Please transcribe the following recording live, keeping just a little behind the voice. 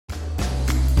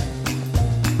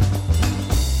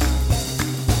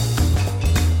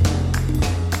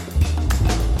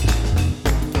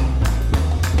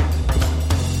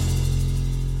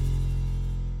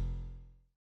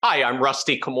Hi, I'm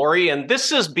Rusty Komori, and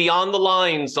this is Beyond the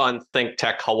Lines on Think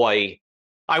Tech Hawaii.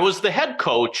 I was the head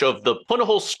coach of the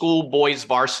Punahou School boys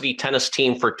varsity tennis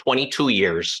team for 22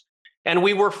 years, and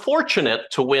we were fortunate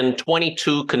to win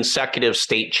 22 consecutive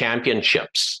state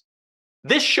championships.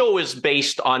 This show is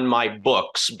based on my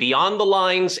books, Beyond the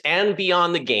Lines and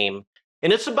Beyond the Game,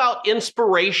 and it's about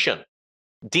inspiration,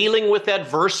 dealing with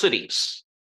adversities,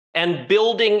 and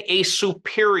building a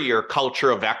superior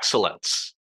culture of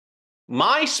excellence.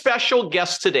 My special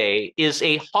guest today is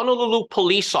a Honolulu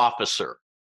police officer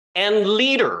and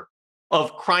leader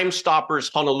of Crime Stoppers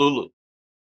Honolulu.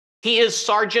 He is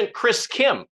Sergeant Chris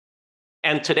Kim,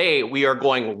 and today we are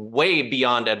going way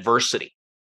beyond adversity.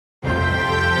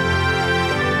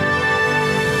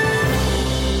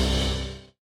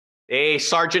 Hey,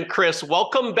 Sergeant Chris,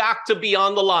 welcome back to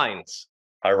Beyond the Lines.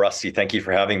 Hi, Rusty. Thank you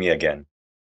for having me again.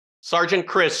 Sergeant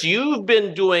Chris, you've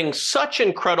been doing such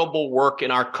incredible work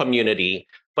in our community,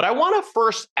 but I want to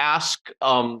first ask,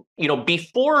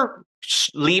 before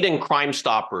leading Crime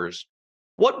Stoppers,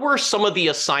 what were some of the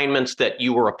assignments that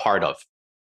you were a part of?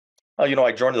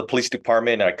 I joined the police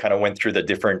department and I kind of went through the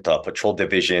different patrol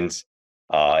divisions.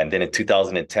 And then in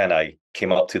 2010, I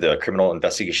came up to the criminal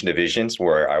investigation divisions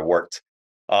where I worked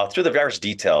through the various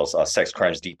details, sex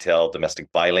crimes detail, domestic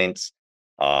violence.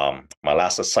 My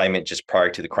last assignment just prior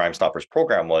to the Crime Stoppers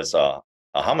program was a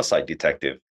homicide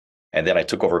detective. And then I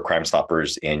took over Crime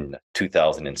Stoppers in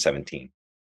 2017.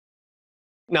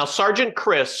 Now, Sergeant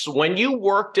Chris, when you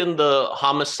worked in the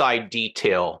homicide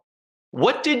detail,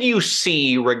 what did you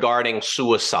see regarding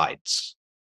suicides?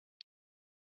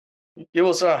 It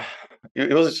was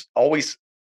always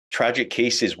tragic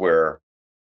cases where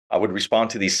I would respond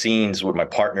to these scenes with my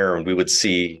partner, and we would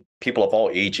see people of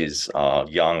all ages,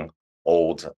 young,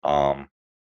 old,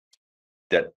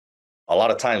 that a lot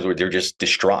of times they're just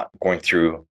distraught, going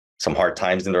through some hard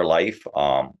times in their life.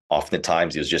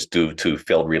 Oftentimes it was just due to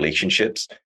failed relationships,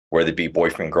 whether it be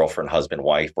boyfriend, girlfriend, husband,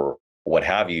 wife, or what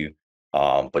have you.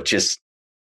 But just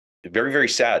very, very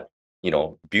sad,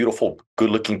 beautiful,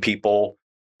 good looking people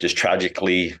just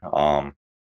tragically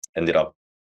ended up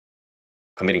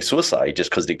committing suicide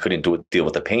just because they couldn't deal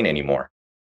with the pain anymore.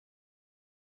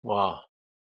 Wow.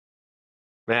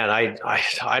 Man,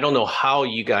 I don't know how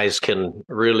you guys can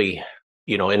really,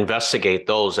 investigate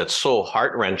those. It's so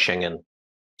heart-wrenching. And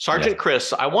Sergeant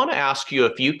Chris, I want to ask you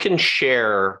if you can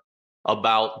share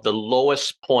about the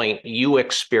lowest point you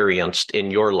experienced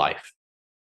in your life.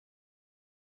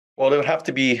 Well, it would have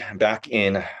to be back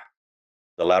in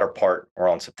the latter part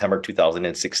around September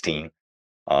 2016.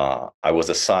 I was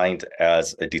assigned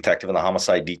as a detective in the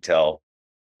homicide detail.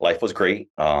 Life was great.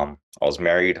 I was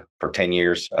married for 10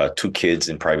 years, 2 kids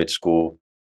in private school.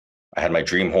 I had my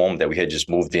dream home that we had just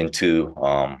moved into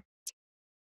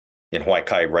in Hawaii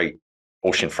Kai, right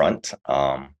oceanfront.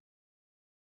 I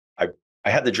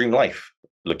had the dream life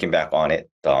looking back on it.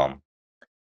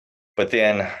 But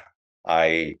then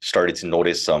I started to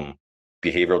notice some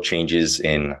behavioral changes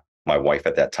in my wife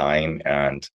at that time.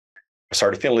 And I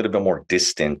started feeling a little bit more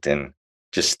distant, and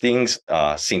just things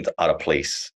seemed out of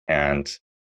place. And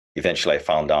eventually I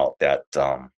found out that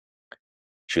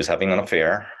she was having an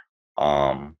affair.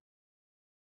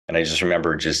 And I just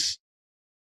remember just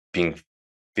being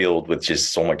filled with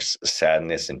just so much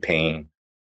sadness and pain.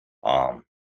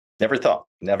 Never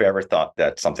ever thought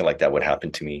that something like that would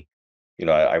happen to me.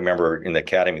 I remember in the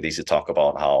academy, they used to talk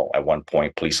about how at one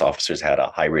point police officers had a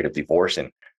high rate of divorce,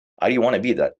 and I didn't want to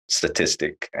be that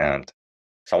statistic. And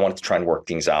so I wanted to try and work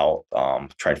things out,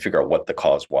 try and figure out what the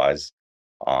cause was,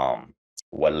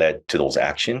 what led to those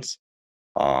actions.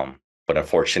 But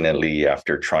unfortunately,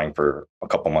 after trying for a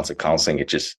couple months of counseling,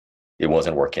 it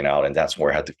wasn't working out. And that's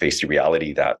where I had to face the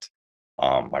reality that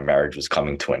my marriage was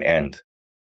coming to an end.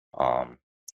 And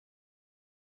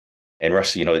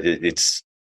Rusty, it's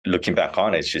looking back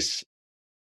on it, it's just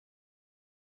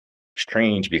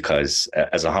strange because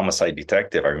as a homicide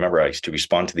detective, I remember I used to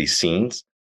respond to these scenes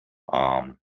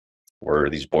where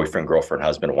these boyfriend, girlfriend,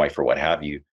 husband, wife, or what have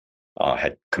you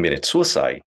had committed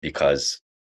suicide because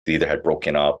they either had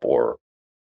broken up or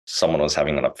someone was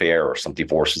having an affair or some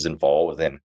divorces involved.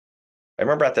 And I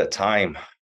remember at that time,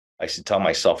 I used to tell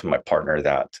myself and my partner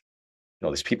that,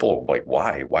 these people are like,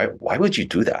 why would you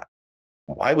do that?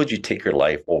 Why would you take your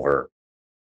life over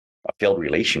a failed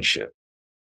relationship?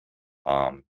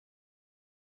 And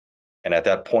at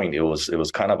that point, it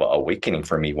was kind of an awakening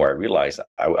for me where I realized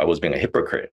I was being a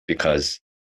hypocrite, because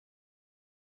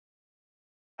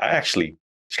I actually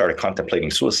started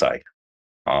contemplating suicide.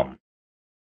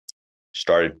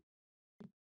 Started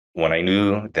when I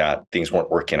knew that things weren't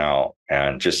working out,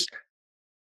 and just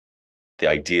the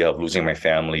idea of losing my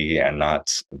family and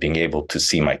not being able to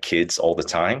see my kids all the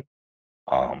time,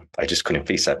 I just couldn't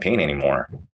face that pain anymore.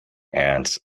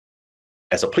 And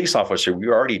as a police officer, we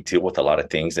already deal with a lot of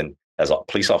things. And as a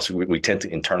police officer, we tend to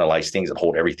internalize things and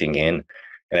hold everything in.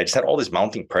 And I just had all this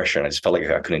mounting pressure, and I just felt like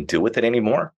I couldn't deal with it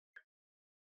anymore.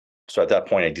 So at that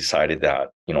point, I decided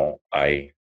that,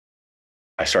 I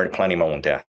started planning my own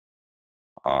death.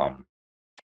 I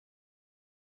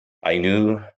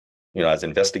knew, as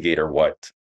an investigator,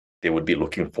 what they would be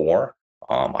looking for.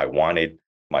 I wanted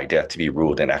my death to be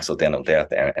ruled an accidental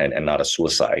death and not a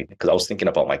suicide, because I was thinking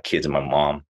about my kids and my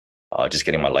mom, just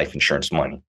getting my life insurance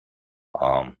money.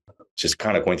 Just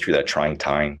kind of going through that trying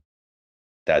time.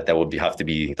 That would have to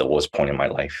be the lowest point in my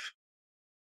life.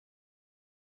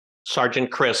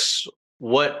 Sergeant Chris,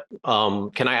 what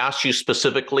can I ask you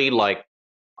specifically? Like,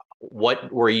 how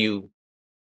were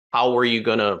you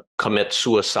going to commit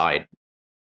suicide?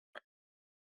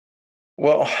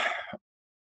 Well,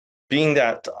 being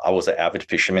that I was an avid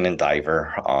fisherman and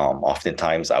diver,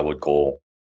 oftentimes I would go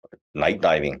night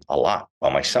diving a lot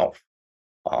by myself.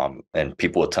 And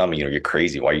people would tell me, you're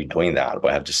crazy. Why are you doing that?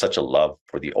 But I have just such a love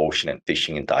for the ocean and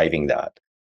fishing and diving that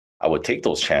I would take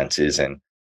those chances. And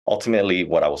ultimately,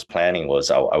 what I was planning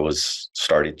was I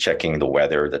started checking the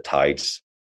weather, the tides,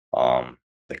 the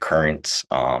currents,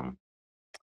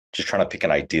 just trying to pick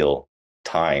an ideal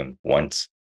time once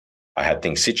I had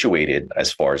things situated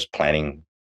as far as planning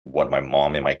what my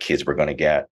mom and my kids were going to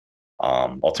get.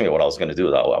 Ultimately, what I was going to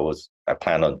do, I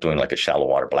planned on doing like a shallow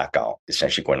water blackout,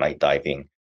 essentially going night diving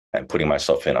and putting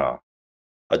myself in a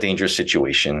dangerous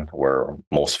situation where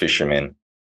most fishermen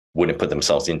wouldn't put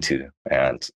themselves into.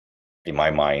 And in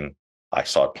my mind, I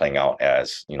saw it playing out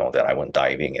as, that I went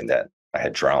diving and that I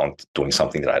had drowned doing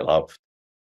something that I loved.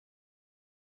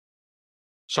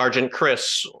 Sergeant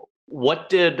Chris, what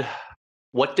did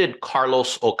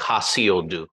Carlos Ocasio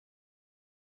do?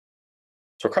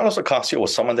 So Carlos Ocasio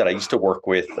was someone that I used to work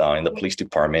with in the police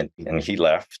department, and he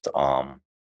left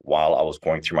while I was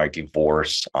going through my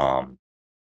divorce. I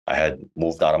had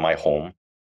moved out of my home,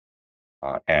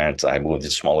 and I moved to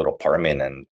a small little apartment,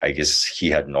 and I guess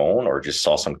he had known or just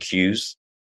saw some cues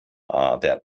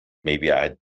that maybe I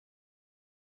had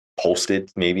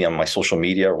posted maybe on my social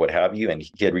media or what have you. And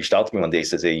he had reached out to me one day,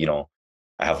 says, hey,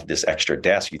 I have this extra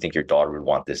desk. You think your daughter would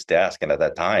want this desk? And at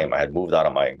that time, I had moved out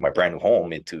of my brand new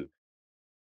home into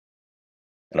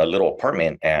a little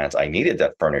apartment, and I needed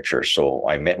that furniture. So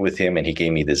I met with him, and he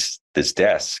gave me this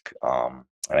desk, and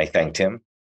I thanked him.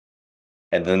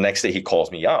 And the next day he calls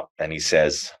me up and he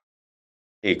says,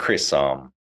 hey, Chris, I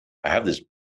have this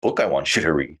book I want you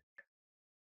to read,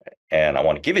 and I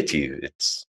want to give it to you.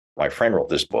 It's my friend wrote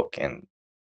this book. And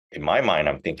in my mind,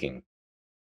 I'm thinking,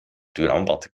 dude, I'm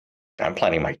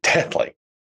planning my death. Like,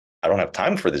 I don't have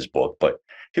time for this book. But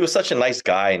he was such a nice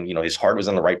guy, and his heart was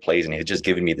in the right place, and he had just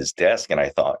given me this desk, and I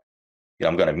thought,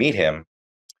 I'm going to meet him.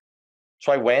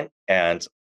 So I went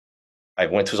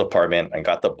to his apartment and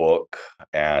got the book,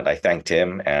 and I thanked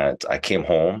him, and I came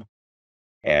home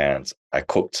and I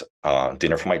cooked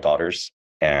dinner for my daughters.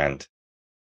 And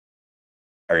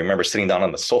I remember sitting down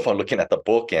on the sofa looking at the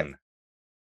book, and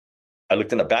I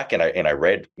looked in the back and I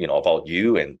read, about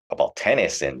you and about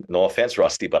tennis. And no offense,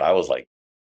 Rusty, but I was like,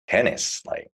 tennis?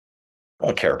 Like, I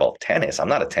don't care about tennis. I'm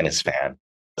not a tennis fan.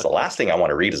 So the last thing I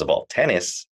want to read is about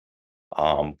tennis.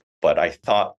 But I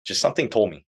thought just something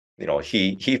told me,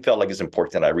 he felt like it's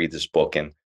important that I read this book.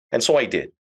 And so I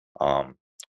did. And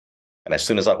as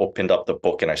soon as I opened up the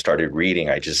book and I started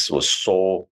reading, I just was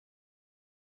so,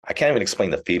 I can't even explain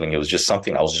the feeling. It was just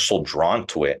something, I was just so drawn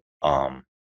to it. The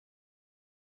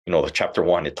chapter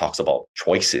 1, it talks about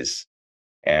choices.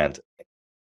 And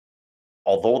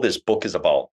although this book is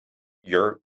about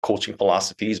your coaching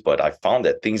philosophies, but I found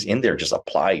that things in there just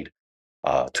applied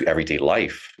to everyday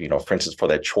life. For instance, for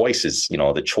that choice is,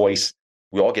 the choice,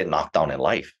 we all get knocked down in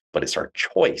life, but it's our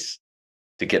choice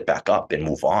to get back up and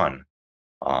move on.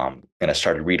 And I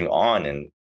started reading on,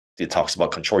 and it talks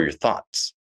about control your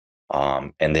thoughts,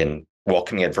 and then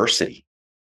welcoming adversity.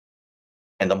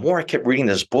 And the more I kept reading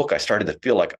this book, I started to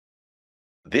feel like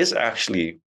this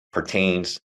actually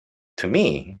pertains to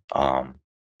me,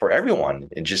 for everyone,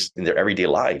 and just in their everyday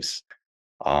lives.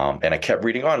 And I kept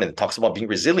reading on, and it talks about being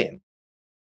resilient.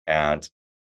 And,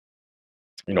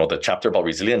 the chapter about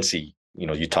resiliency,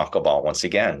 you talk about, once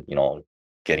again,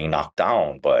 getting knocked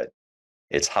down, but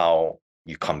it's how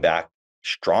you come back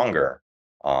stronger.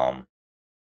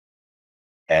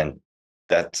 And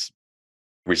that's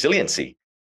resiliency.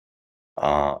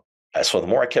 So the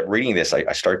more I kept reading this,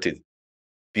 I started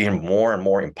being more and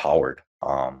more empowered.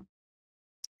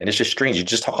 And it's just strange. You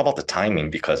just talk about the timing,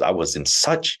 because I was in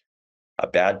such a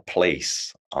bad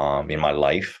place in my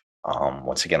life.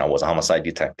 Once again, I was a homicide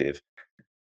detective.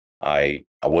 I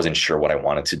wasn't sure what I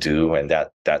wanted to do, and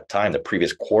that time, the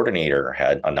previous coordinator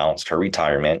had announced her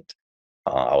retirement.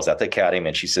 I was at the academy,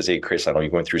 and she says, "Hey, Chris, I know you're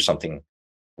going through something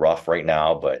rough right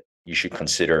now, but you should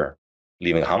consider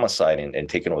leaving homicide and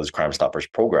taking over this Crime Stoppers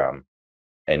program."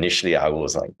 And initially, I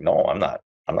was like, "No, I'm not.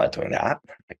 I'm not doing that.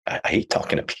 I hate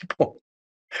talking to people.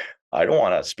 I don't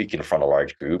want to speak in front of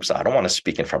large groups. I don't want to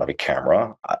speak in front of a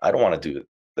camera. I don't want to do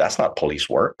that's not police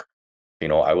work."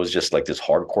 I was just like this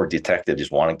hardcore detective,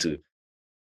 just wanting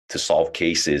to solve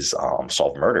cases,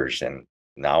 solve murders. And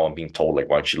now I'm being told, like,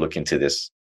 why don't you look into this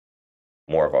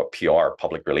more of a PR,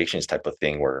 public relations type of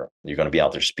thing where you're going to be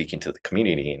out there speaking to the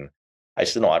community. And I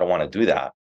said, no, I don't want to do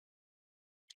that.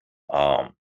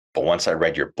 But once I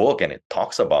read your book and it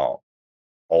talks about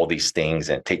all these things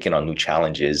and taking on new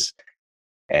challenges,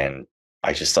 and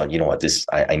I just thought, you know what,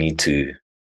 I need to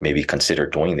maybe consider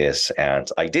doing this. And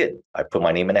I did. I put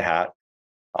my name in a hat.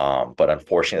 But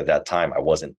unfortunately, at that time, I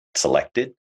wasn't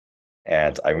selected.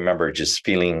 And I remember just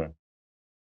feeling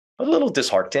a little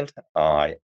disheartened.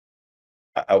 It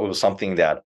was something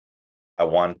that that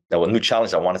was a new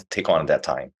challenge I wanted to take on at that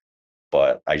time.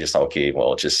 But I just thought, okay,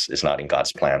 well, it's not in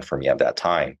God's plan for me at that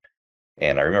time.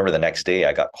 And I remember the next day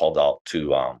I got called out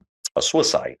to a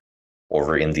suicide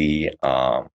over in the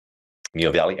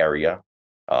Neil Valley area.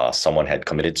 Someone had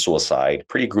committed suicide,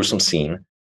 pretty gruesome scene.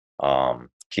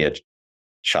 He had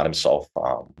shot himself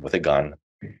with a gun,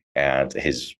 and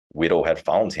his widow had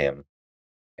found him.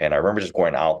 And I remember just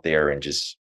going out there and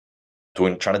just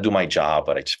trying to do my job,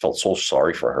 but I just felt so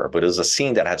sorry for her. But it was a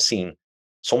scene that I've seen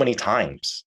so many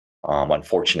times.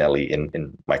 Unfortunately,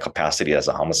 in my capacity as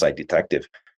a homicide detective,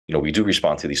 we do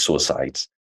respond to these suicides.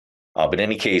 But in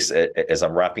any case, as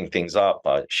I'm wrapping things up,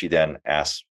 she then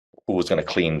asked who was going to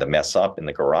clean the mess up in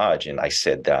the garage. And I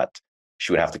said that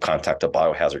she would have to contact a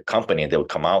biohazard company and they would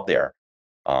come out there.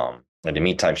 In the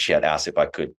meantime, she had asked if I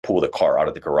could pull the car out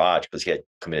of the garage because he had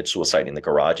committed suicide in the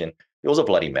garage, and it was a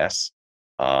bloody mess.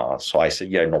 So I said,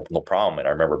 yeah, no problem. And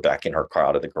I remember backing her car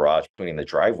out of the garage, putting in the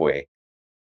driveway.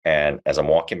 And as I'm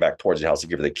walking back towards the house to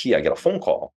give her the key, I get a phone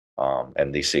call.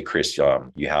 And they say, Chris,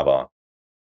 you have a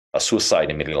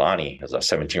suicide in Mililani as a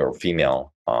 17-year-old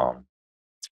female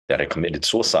that had committed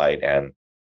suicide. And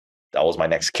that was my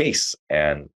next case.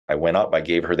 And I went up, I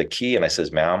gave her the key, and I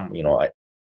says, ma'am,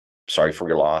 sorry for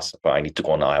your loss, but I need to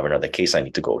go now. I have another case I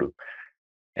need to go to.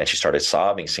 And she started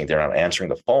sobbing, saying they're not answering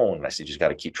the phone. And I said, you just got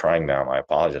to keep trying, ma'am. I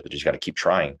apologize, but you just got to keep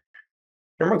trying.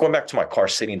 I remember going back to my car,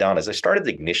 sitting down. As I started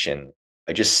the ignition,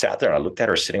 I just sat there and I looked at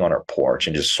her sitting on her porch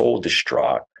and just so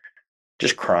distraught,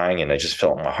 just crying. And I just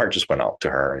felt my heart just went out to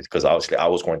her because obviously I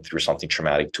was going through something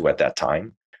traumatic too at that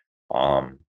time.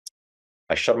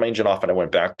 I shut my engine off and I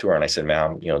went back to her and I said,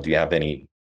 ma'am, do you have any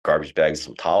garbage bags,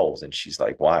 some towels? And she's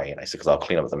like, why? And I said, because I'll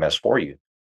clean up the mess for you.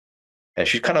 And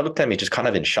she kind of looked at me just kind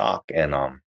of in shock. And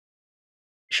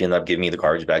she ended up giving me the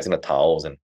garbage bags and the towels.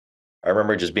 And I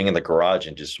remember just being in the garage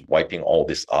and just wiping all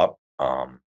this up.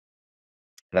 And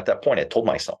at that point, I told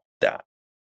myself that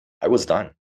I was done.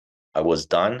 I was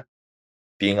done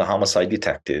being a homicide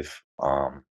detective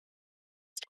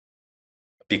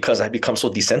because I become so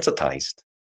desensitized.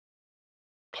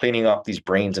 Cleaning up these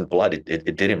brains and blood,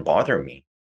 it didn't bother me.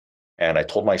 And I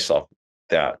told myself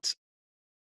that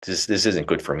this isn't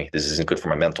good for me. This isn't good for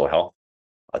my mental health.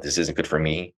 This isn't good for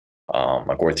me.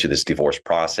 I'm going through this divorce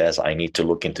process. I need to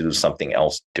look into something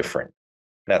else different.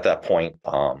 And at that point,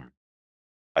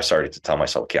 I started to tell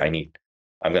myself, okay,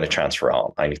 I'm going to transfer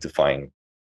out. I need to find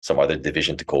some other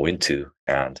division to go into.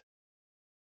 And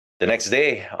the next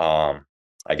day,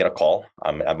 I get a call.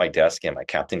 I'm at my desk and my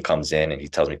captain comes in and he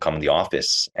tells me, come in the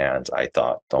office. And I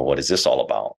thought, oh, what is this all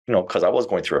about? Because I was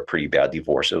going through a pretty bad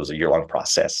divorce. It was a year-long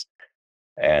process.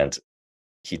 And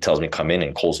he tells me, come in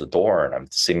and close the door. And I'm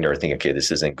sitting there thinking, okay,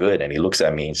 this isn't good. And he looks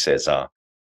at me and says, do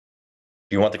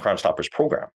you want the Crime Stoppers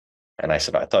program? And I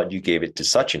said, I thought you gave it to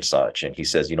such and such. And he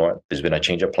says, you know what? There's been a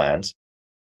change of plans.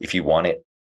 If you want it,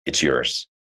 it's yours.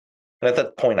 And at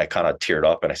that point, I kind of teared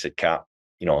up and I said, Cap,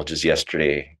 just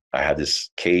yesterday, I had this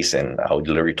case and I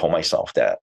literally told myself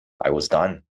that I was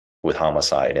done with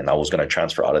homicide and I was going to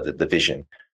transfer out of the division.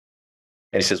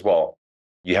 And he says, well,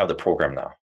 you have the program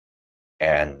now.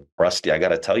 And Rusty, I got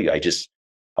to tell you, I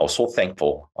was so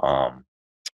thankful for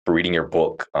reading your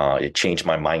book. It changed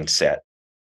my mindset.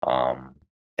 And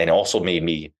it also made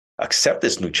me accept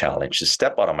this new challenge to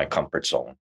step out of my comfort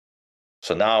zone.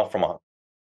 So now from a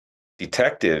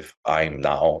detective, I'm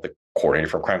now the coordinator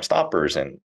for Crime Stoppers.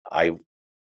 And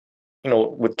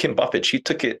with Kim Buffett, she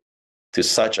took it to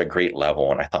such a great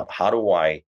level. And I thought, how do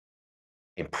I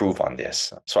improve on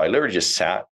this? So I literally just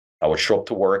sat I would show up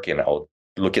to work and I would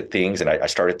look at things, and I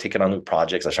started taking on new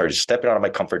projects. I started stepping out of my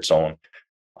comfort zone.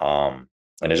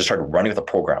 And I just started running with the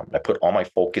program. I put all my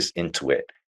focus into it.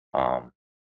 Um,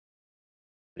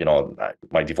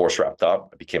 my divorce wrapped up.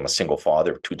 I became a single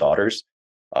father of two daughters,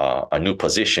 a new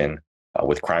position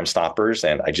with Crime Stoppers,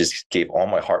 and I just gave all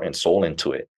my heart and soul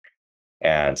into it.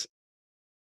 And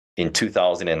in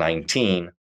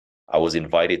 2019, I was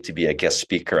invited to be a guest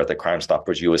speaker at the Crime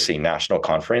Stoppers USA National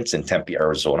Conference in Tempe,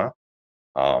 Arizona.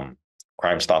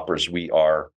 Crime Stoppers, we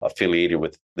are affiliated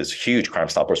with this huge Crime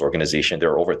Stoppers organization. There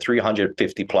are over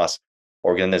 350 plus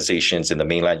organizations in the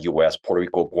mainland US, Puerto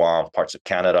Rico, Guam, parts of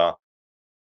Canada.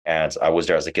 And I was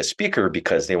there as a guest speaker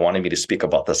because they wanted me to speak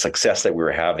about the success that we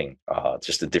were having,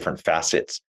 just the different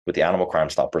facets with the Animal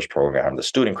Crime Stoppers program, the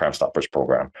Student Crime Stoppers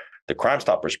program, the Crime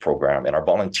Stoppers program, and our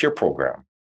volunteer program.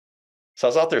 So I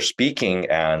was out there speaking,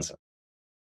 and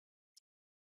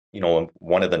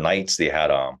one of the nights they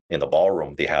had in the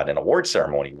ballroom, they had an award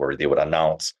ceremony where they would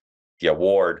announce the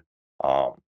award,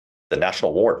 the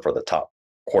national award for the top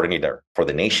coordinator for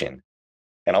the nation.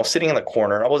 And I was sitting in the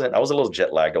corner. I was a little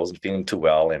jet lagged. I wasn't feeling too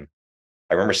well. And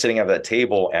I remember sitting at that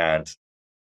table, and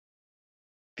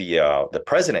the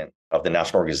president of the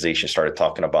national organization started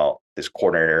talking about this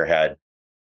coordinator had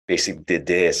basically did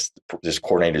this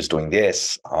coordinator is doing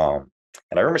this. And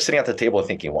I remember sitting at the table and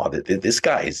thinking, wow, this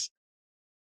guy is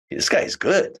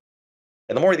good.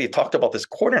 And the more they talked about this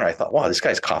coordinator, I thought, wow, this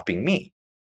guy's copying me.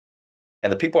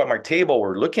 And the people at my table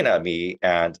were looking at me,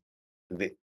 and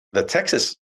the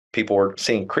Texas people were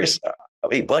saying, Chris,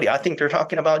 hey, buddy, I think they're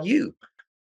talking about you.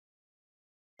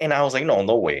 And I was like, no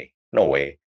way.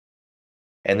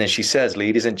 And then she says,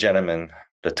 ladies and gentlemen,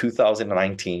 the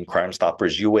 2019 Crime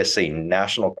Stoppers USA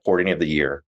National Coordinator of the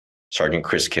Year, Sergeant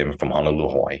Chris Kim from Honolulu,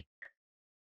 Hawaii.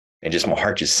 And just my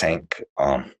heart just sank.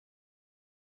 I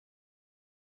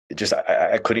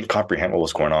couldn't comprehend what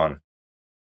was going on.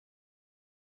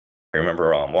 I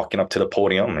remember walking up to the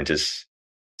podium and just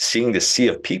seeing this sea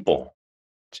of people,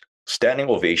 standing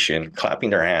ovation, clapping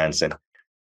their hands. And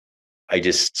I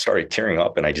just started tearing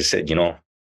up, and I just said,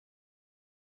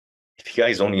 if you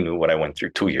guys only knew what I went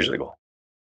through 2 years ago.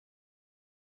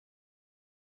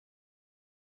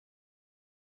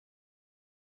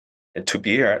 And to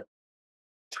be here,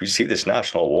 to receive this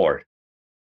national award,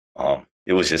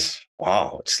 it was just,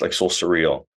 wow, it's like so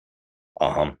surreal.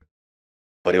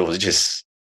 But it was just,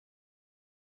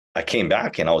 I came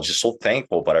back and I was just so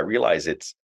thankful, but I realized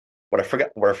what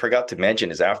I forgot to mention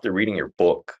is after reading your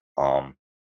book, I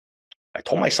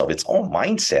told myself it's all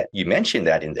mindset. You mentioned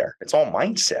that in there. It's all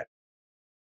mindset.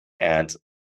 And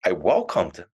I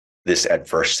welcomed this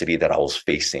adversity that I was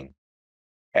facing.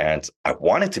 And I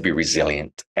wanted to be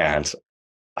resilient. And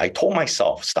I told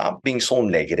myself, stop being so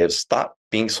negative, stop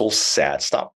being so sad,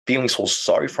 stop feeling so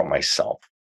sorry for myself.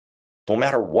 No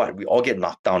matter what, we all get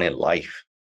knocked down in life.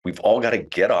 We've all got to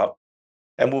get up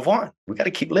and move on. We got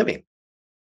to keep living.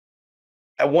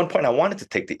 At one point, I wanted to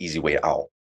take the easy way out,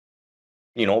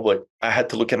 but I had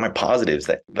to look at my positives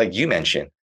that, like you mentioned,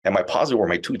 and my positives were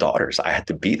my two daughters. I had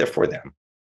to be there for them.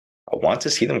 I want to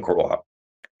see them grow up,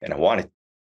 and I wanted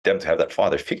them to have that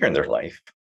father figure in their life.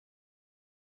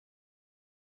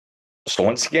 So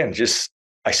once again,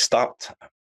 I stopped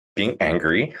being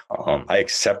angry. I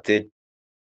accepted,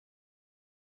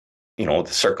 the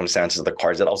circumstances, the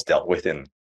cards that I was dealt with, and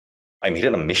I made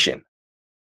it a mission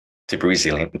to be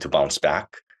resilient and to bounce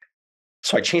back.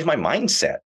 So I changed my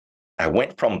mindset. I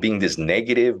went from being this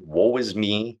negative, woe is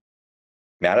me,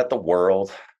 mad at the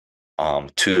world,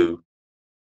 to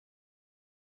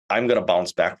I'm going to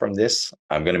bounce back from this.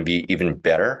 I'm going to be even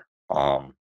better.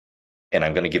 And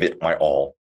I'm going to give it my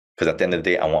all. Because at the end of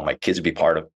the day, I want my kids to be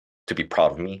proud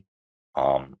of me.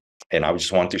 And I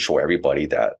just wanted to show everybody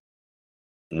that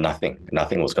nothing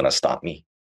was going to stop me.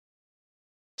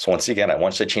 So once again, I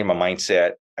wanted to change my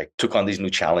mindset. I took on these new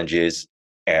challenges,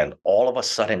 and all of a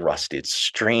sudden, Rusty, it's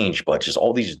strange, but just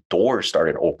all these doors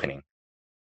started opening,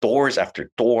 doors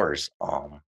after doors.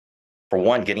 For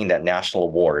one, getting that national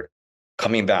award,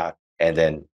 coming back, and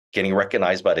then getting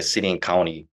recognized by the city and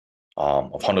county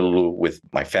of Honolulu with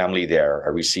my family there. I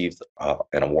received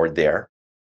an award there,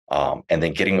 and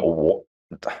then getting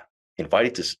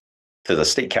invited to the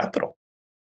state capitol.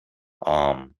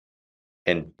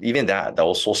 And even that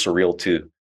was so surreal too,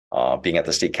 being at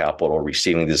the state capitol,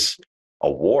 receiving this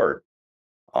award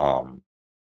in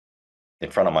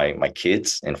front of my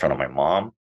kids, in front of my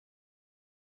mom.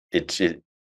 It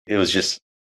was just,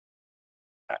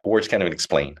 words can't even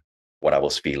explain what I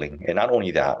was feeling. And not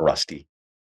only that, Rusty,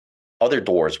 other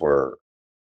doors were,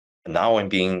 now I'm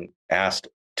being asked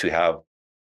to have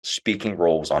speaking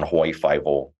roles on Hawaii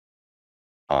Five-0,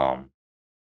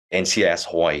 NCIS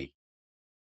Hawaii,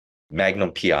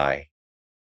 Magnum PI,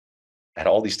 had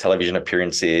all these television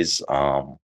appearances.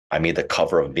 I made the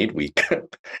cover of Midweek,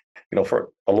 for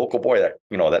a local boy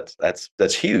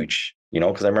that's huge,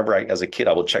 because I remember as a kid,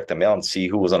 I would check the mail and see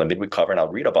who was on a Midweek cover and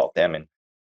I'll read about them. And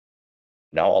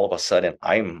now all of a sudden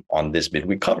I'm on this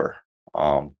Midweek cover.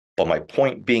 But my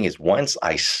point being is once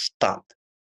I stopped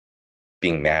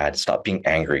being mad, stop being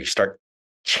angry, start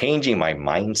changing my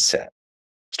mindset,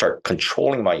 start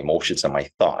controlling my emotions and my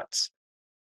thoughts,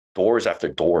 doors after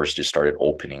doors just started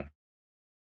opening.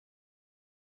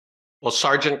 Well,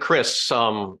 Sergeant Chris,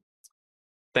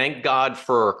 thank God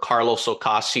for Carlos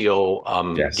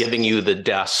Ocasio Yes. giving you the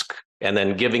desk and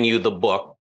then giving you the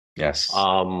book. Yes.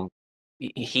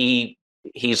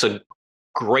 He's a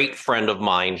great friend of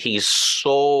mine. He's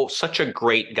such a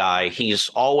great guy. He's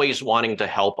always wanting to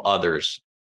help others.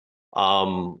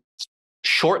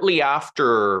 Shortly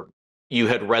after you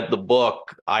had read the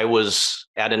book, I was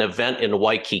at an event in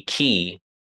Waikiki,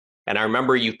 and I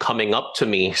remember you coming up to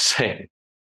me saying,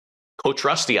 Coach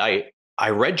Rusty, I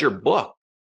read your book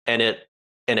and it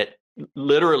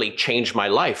literally changed my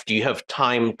life. Do you have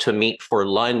time to meet for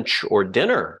lunch or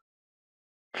dinner?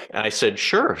 And I said,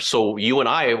 sure. So you and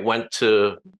I went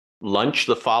to lunch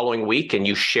the following week and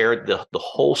you shared the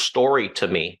whole story to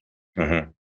me. Mm-hmm.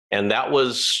 And that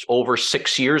was over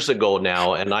 6 years ago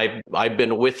now. And I've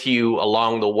been with you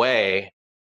along the way.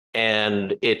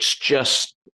 And it's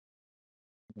just,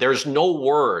 there's no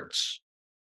words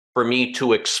for me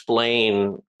to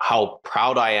explain how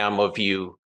proud I am of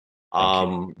you,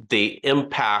 the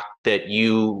impact that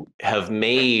you have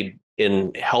made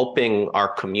in helping our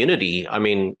community. I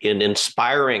mean, in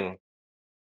inspiring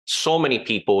so many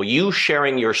people. You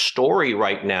sharing your story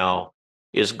right now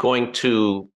is going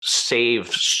to save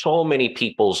so many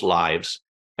people's lives.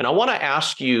 And I want to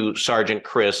ask you, Sergeant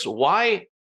Chris, why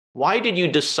did you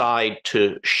decide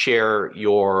to share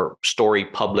your story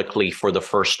publicly for the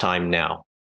first time now?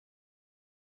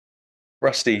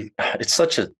 Rusty, it's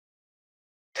such a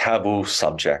taboo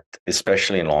subject,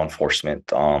 especially in law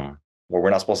enforcement, where we're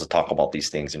not supposed to talk about these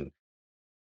things, and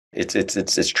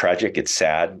it's tragic, it's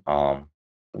sad,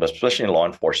 but especially in law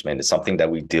enforcement, it's something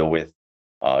that we deal with.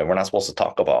 We're not supposed to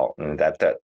talk about, and at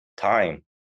that time,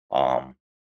 I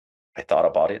thought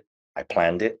about it, I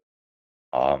planned it,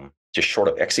 just short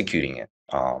of executing it,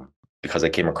 because I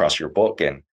came across your book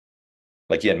and.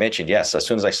 Like you had mentioned, yes, as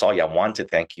soon as I saw you, I want to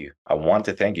thank you. I want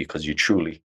to thank you because you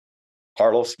truly,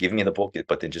 Carlos, giving me the book,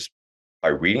 but then just by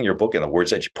reading your book and the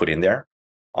words that you put in there,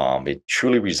 it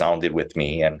truly resounded with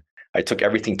me. And I took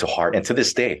everything to heart. And to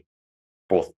this day,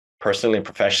 both personally and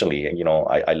professionally, and,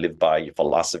 I live by your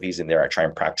philosophies in there. I try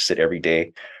and practice it every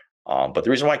day. But the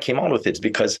reason why I came on with it is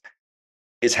because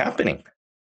it's happening.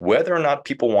 Whether or not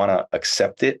people want to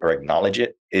accept it or acknowledge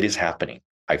it, it is happening.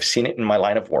 I've seen it in my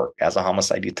line of work as a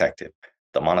homicide detective.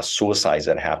 The amount of suicides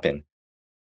that happen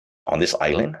on this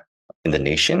island, in the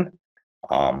nation,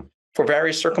 for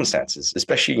various circumstances,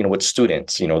 especially, with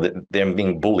students, them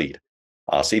being bullied.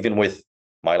 So even with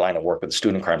my line of work with the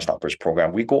Student Crime Stoppers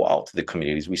program, we go out to the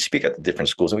communities, we speak at the different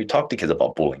schools, and we talk to kids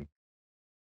about bullying.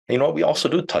 And, we also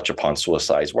do touch upon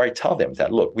suicides, where I tell them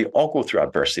that, look, we all go through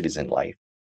adversities in life.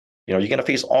 You're going to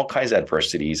face all kinds of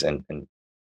adversities and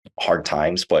hard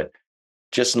times, but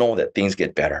just know that things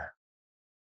get better.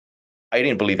 I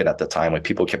didn't believe it at the time when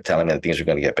people kept telling me that things were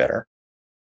going to get better,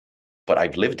 but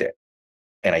I've lived it.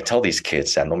 And I tell these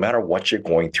kids that no matter what you're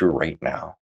going through right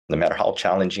now, no matter how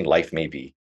challenging life may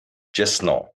be, just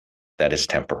know that it's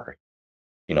temporary.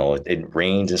 It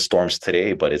rains and storms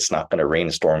today, but it's not going to rain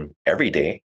and storm every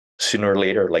day. Sooner or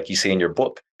later, like you say in your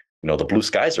book, the blue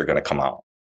skies are going to come out.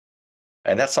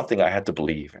 And that's something I had to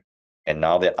believe. And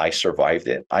now that I survived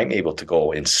it, I'm able to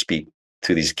go and speak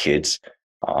to these kids,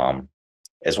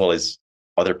 as well as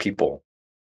other people.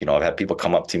 I've had people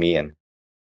come up to me and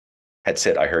had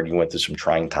said, I heard you went through some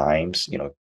trying times.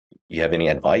 You have any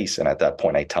advice? And at that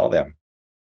point, I tell them.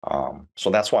 So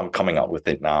that's why I'm coming out with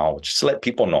it now, just to let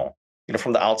people know.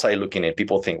 From the outside looking in,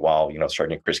 people think, wow,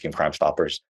 Sergeant Chris Kim Crime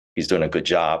Stoppers, he's doing a good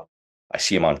job. I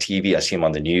see him on TV. I see him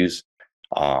on the news.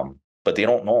 But they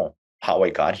don't know how I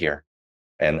got here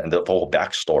and the whole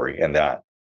backstory. And that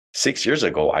 6 years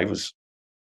ago, I was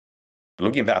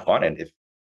looking back on it. If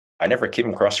I never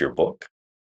came across your book,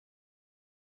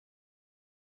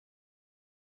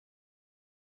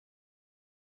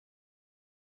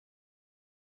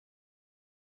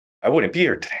 I wouldn't be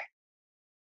here today.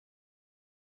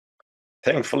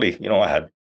 Thankfully, I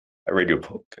read your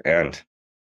book and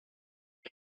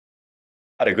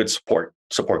had a good support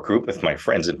group with my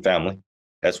friends and family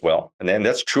as well. And then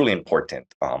that's truly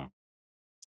important.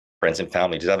 Friends and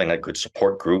family, just having a good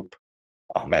support group,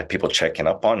 I had people checking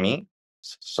up on me.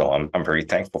 So I'm very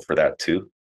thankful for that too.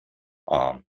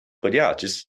 But yeah,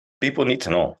 just people need to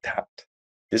know that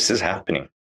this is happening.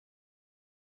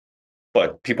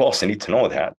 But people also need to know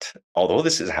that although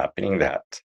this is happening, that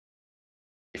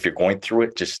if you're going through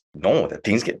it, just know that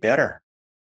things get better.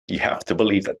 You have to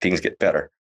believe that things get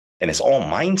better. And it's all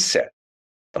mindset.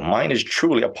 The mind is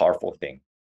truly a powerful thing.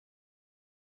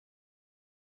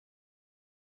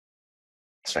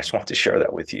 So I just want to share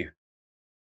that with you.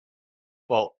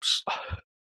 Well,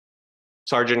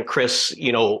 Sergeant Chris,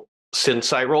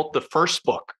 since I wrote the first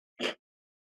book,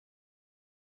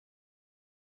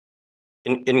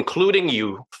 including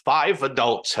you, 5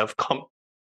 adults have come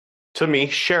to me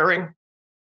sharing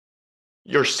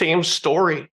your same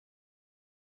story.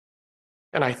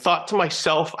 And I thought to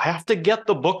myself, I have to get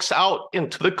the books out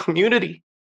into the community.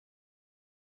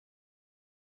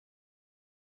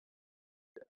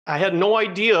 I had no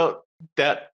idea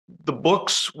that the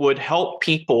books would help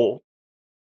people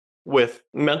with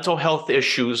mental health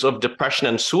issues of depression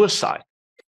and suicide.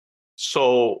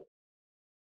 So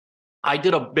I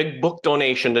did a big book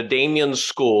donation to Damien's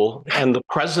school, and the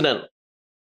president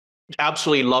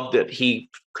absolutely loved it. He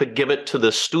could give it to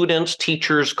the students,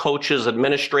 teachers, coaches,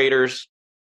 administrators.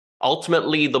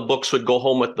 Ultimately, the books would go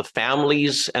home with the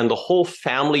families, and the whole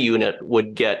family unit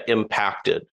would get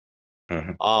impacted.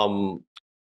 Mm-hmm.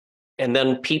 And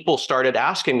then people started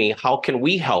asking me, how can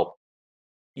we help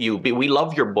you? We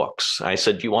love your books. I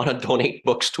said, do you want to donate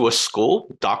books to a school?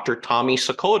 Dr. Tommy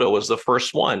Sakota was the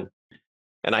first one.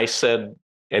 And he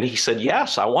said,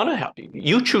 yes, I want to help you.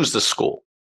 You choose the school.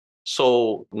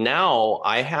 So now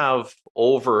I have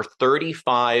over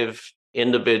 35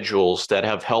 individuals that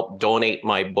have helped donate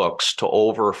my books to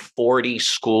over 40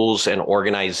 schools and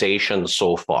organizations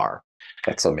so far.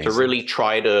 That's amazing. To really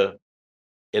try to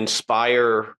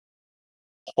inspire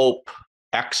hope,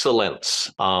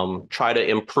 excellence, try to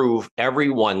improve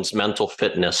everyone's mental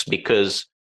fitness, because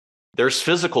there's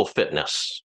physical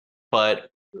fitness, but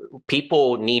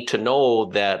people need to know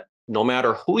that no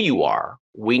matter who you are,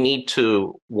 we need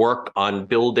to work on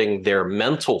building their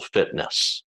mental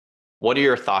fitness. What are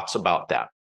your thoughts about that?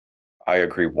 I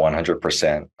agree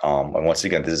 100%. And once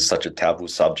again, this is such a taboo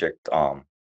subject.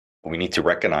 We need to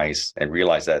recognize and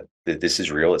realize that this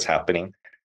is real. It's happening.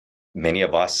 Many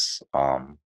of us,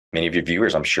 many of your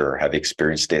viewers, I'm sure, have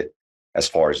experienced it as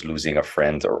far as losing a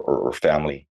friend or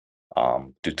family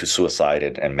due to suicide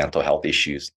and mental health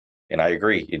issues. And I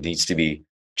agree, it needs to be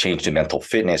changed to mental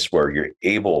fitness, where you're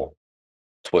able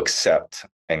to accept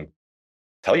and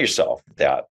tell yourself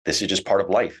that this is just part of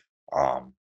life.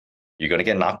 You're going to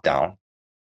get knocked down,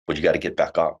 but you got to get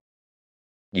back up.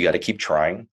 You got to keep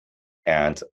trying.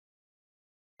 And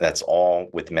that's all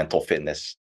with mental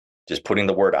fitness. Just putting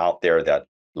the word out there that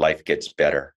life gets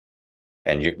better.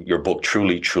 And your book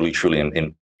truly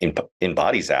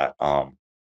embodies that.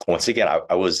 Once again, I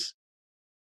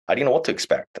didn't know what to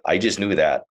expect. I just knew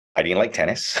that I didn't like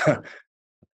tennis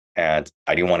and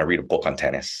I didn't want to read a book on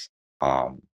tennis.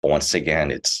 But once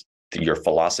again, it's your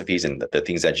philosophies and the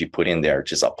things that you put in there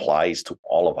just applies to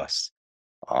all of us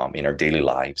in our daily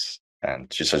lives. And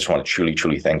I just want to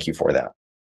truly thank you for that.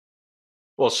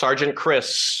 Well, Sergeant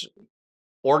Chris,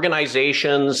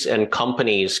 organizations and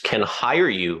companies can hire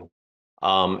you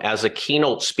as a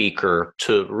keynote speaker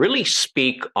to really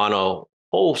speak on a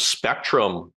whole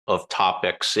spectrum of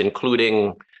topics,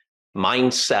 including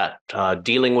mindset,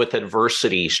 dealing with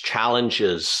adversities,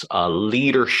 challenges,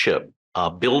 leadership,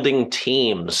 building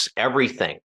teams,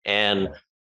 everything. And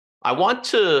I want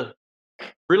to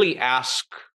really ask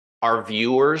our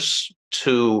viewers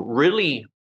to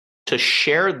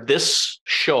share this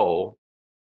show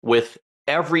with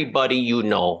everybody you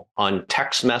know on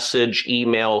text message,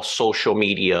 email, social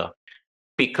media,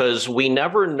 because we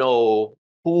never know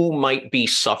who might be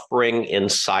suffering in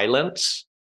silence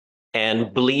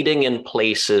and bleeding in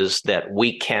places that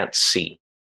we can't see.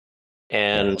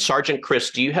 And Sergeant Chris,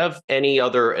 do you have any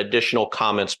other additional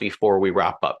comments before we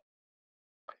wrap up?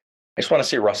 I just want to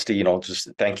say, Rusty, just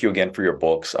thank you again for your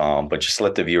books, but just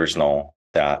let the viewers know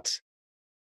that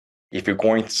if you're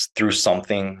going through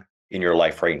something in your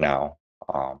life right now,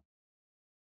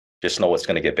 just know it's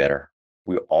going to get better.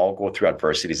 We all go through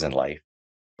adversities in life,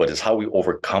 but it's how we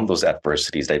overcome those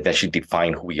adversities that eventually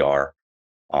define who we are.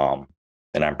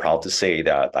 And I'm proud to say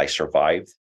that I survived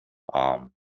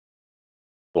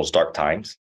those dark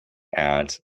times.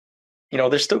 And,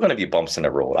 there's still going to be bumps in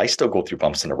the road. I still go through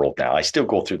bumps in the road now. I still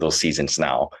go through those seasons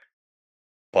now.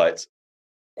 But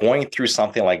going through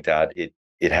something like that,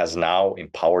 it has now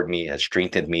empowered me, has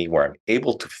strengthened me, where I'm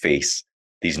able to face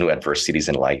these new adversities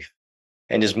in life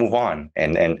and just move on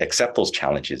and accept those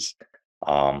challenges.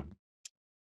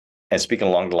 And speaking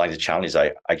along the lines of challenges,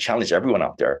 I challenge everyone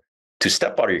out there to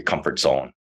step out of your comfort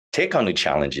zone, take on new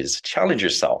challenges, challenge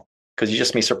yourself, because you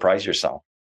just may surprise yourself.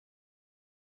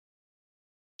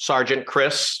 Sergeant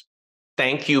Chris,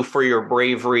 thank you for your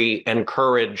bravery and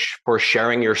courage for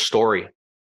sharing your story.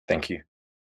 Thank you.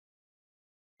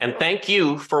 And thank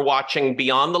you for watching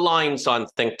Beyond the Lines on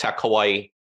Think Tech Hawaii.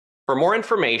 For more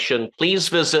information, please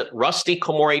visit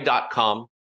rustykomori.com,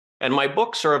 and my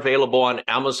books are available on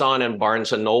Amazon and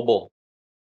Barnes & Noble.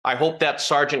 I hope that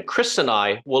Sergeant Chris and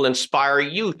I will inspire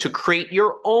you to create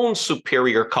your own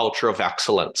superior culture of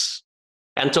excellence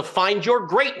and to find your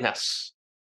greatness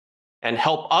and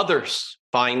help others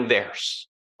find theirs.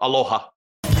 Aloha.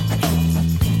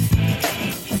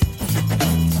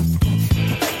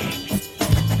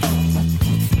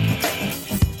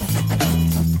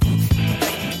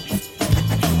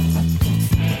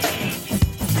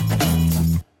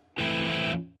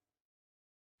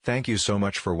 Thank you so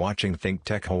much for watching Think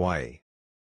Tech Hawaii.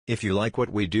 If you like what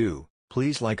we do,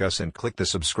 please like us and click the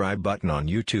subscribe button on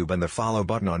YouTube and the follow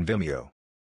button on Vimeo.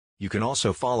 You can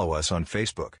also follow us on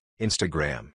Facebook,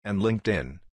 Instagram, and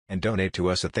LinkedIn, and donate to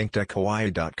us at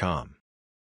thinktechhawaii.com.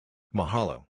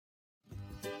 Mahalo.